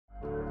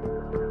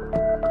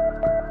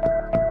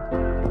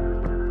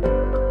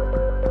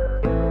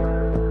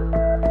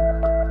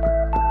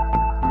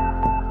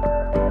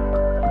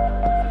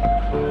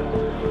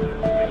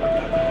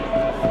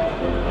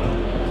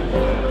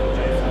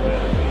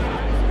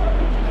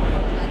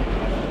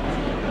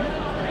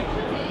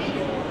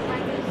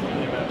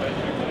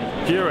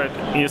Here at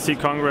ESC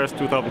Congress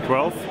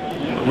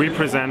 2012, we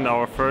present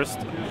our first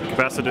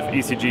capacitive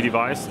ECG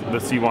device, the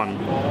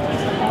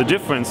C1. The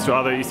difference to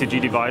other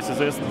ECG devices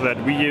is that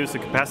we use a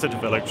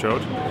capacitive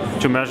electrode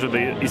to measure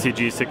the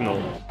ECG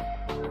signal.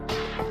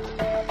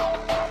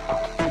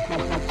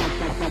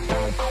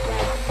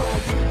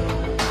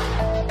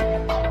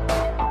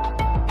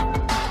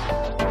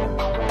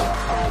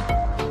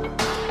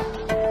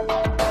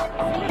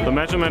 The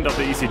measurement of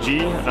the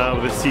ECG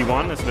with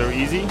C1 is very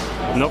easy.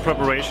 No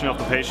preparation of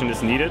the patient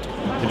is needed.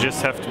 You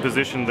just have to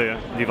position the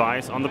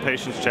device on the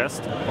patient's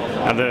chest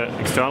and the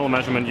external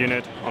measurement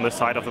unit on the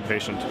side of the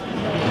patient.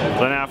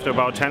 Then after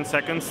about 10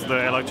 seconds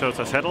the electrodes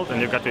are settled and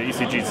you got the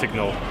ECG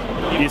signal.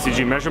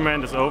 ECG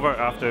measurement is over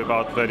after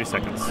about 30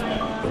 seconds.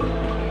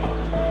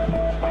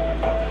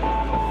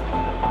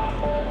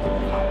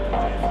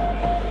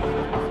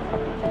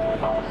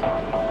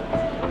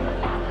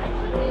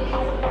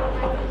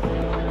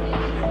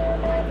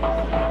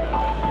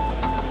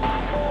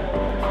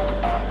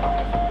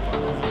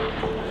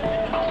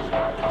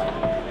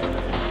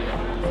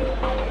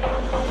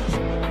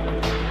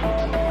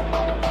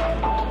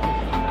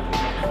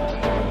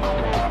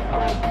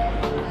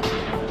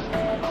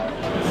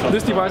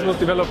 This device was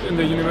developed in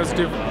the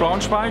University of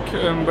Braunschweig,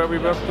 where we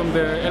worked on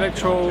the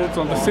electrodes,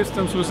 on the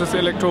systems with the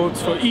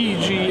electrodes for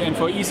EEG and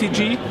for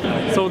ECG.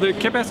 So the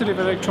capacitive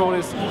electrode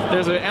is,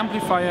 there's an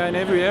amplifier in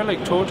every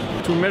electrode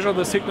to measure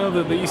the signal,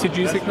 the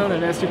ECG signal,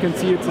 and as you can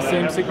see it's the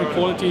same signal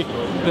quality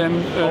than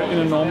in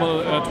a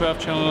normal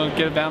 12-channel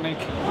galvanic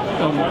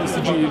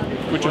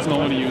ECG, which is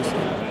normally used.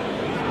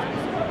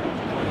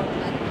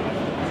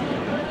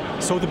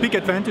 So the big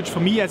advantage for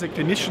me as a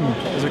clinician,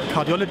 as a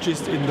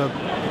cardiologist in the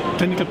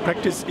clinical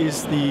practice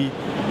is the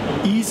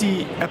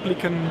easy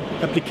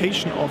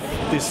application of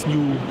this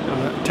new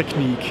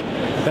technique.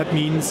 That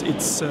means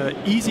it's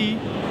easy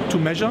to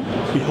measure.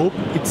 We hope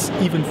it's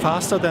even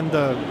faster than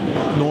the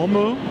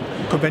normal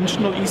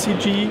conventional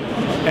ECG,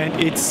 and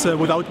it's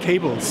without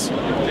cables.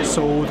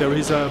 So there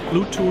is a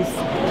Bluetooth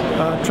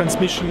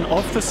transmission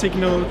of the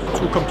signal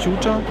to a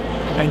computer,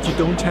 and you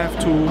don't have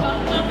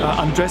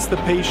to undress the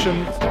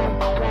patient.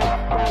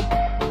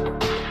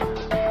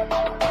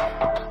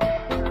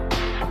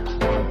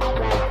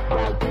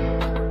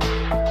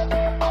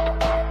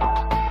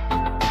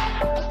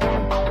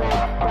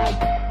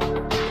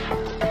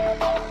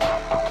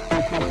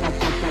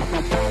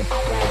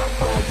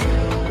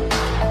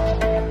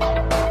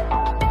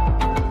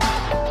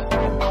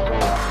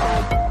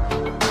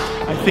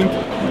 I think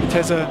it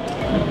has a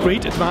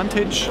great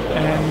advantage,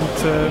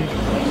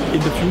 and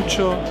in the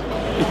future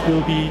it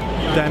will be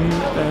then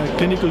a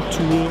clinical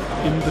tool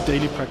in the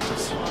daily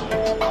practice.